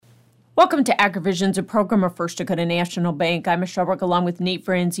Welcome to AgriVisions, a program of First Dakota National Bank. I'm Michelle Rook, along with Nate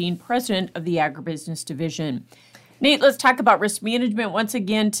Franzén, president of the Agribusiness Division. Nate, let's talk about risk management. Once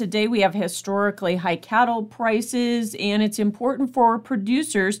again, today we have historically high cattle prices, and it's important for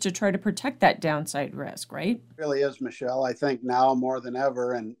producers to try to protect that downside risk, right? It really is, Michelle. I think now more than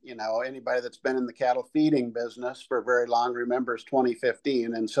ever, and anybody that's been in the cattle feeding business for very long remembers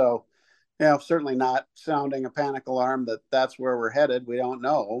 2015. And so, certainly not sounding a panic alarm that that's where we're headed. We don't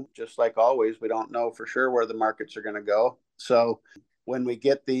know. Just like always, we don't know for sure where the markets are going to go. So when we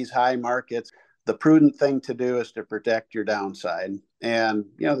get these high markets, the prudent thing to do is to protect your downside. And,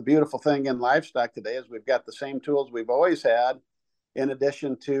 the beautiful thing in livestock today is we've got the same tools we've always had, in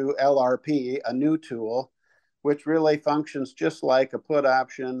addition to LRP, a new tool, which really functions just like a put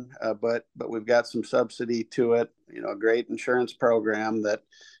option, but we've got some subsidy to it, a great insurance program that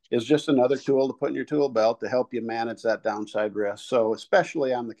is just another tool to put in your tool belt to help you manage that downside risk. So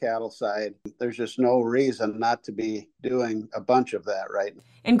especially on the cattle side, there's just no reason not to be doing a bunch of that, right?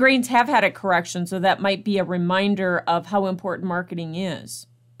 And grains have had a correction, so that might be a reminder of how important marketing is.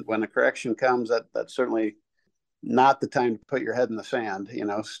 When a correction comes, that's certainly not the time to put your head in the sand.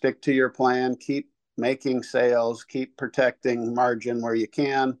 Stick to your plan, keep making sales, keep protecting margin where you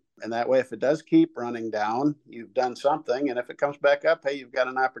can. And that way, if it does keep running down, you've done something. And if it comes back up, hey, you've got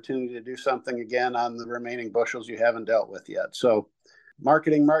an opportunity to do something again on the remaining bushels you haven't dealt with yet. So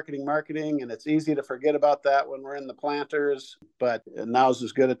marketing. And it's easy to forget about that when we're in the planters. But now's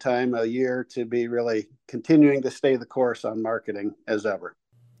as good a time of year to be really continuing to stay the course on marketing as ever.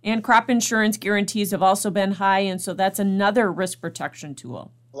 And crop insurance guarantees have also been high, and so that's another risk protection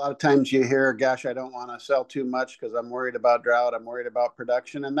tool. A lot of times you hear, gosh, I don't want to sell too much because I'm worried about drought, I'm worried about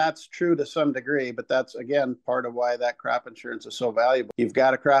production. And that's true to some degree, but that's, again, part of why that crop insurance is so valuable. You've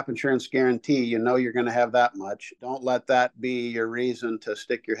got a crop insurance guarantee. You're going to have that much. Don't let that be your reason to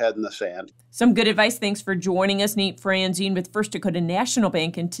stick your head in the sand. Some good advice. Thanks for joining us. Nate Franzén with First Dakota National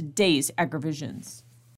Bank in today's AgriVisions.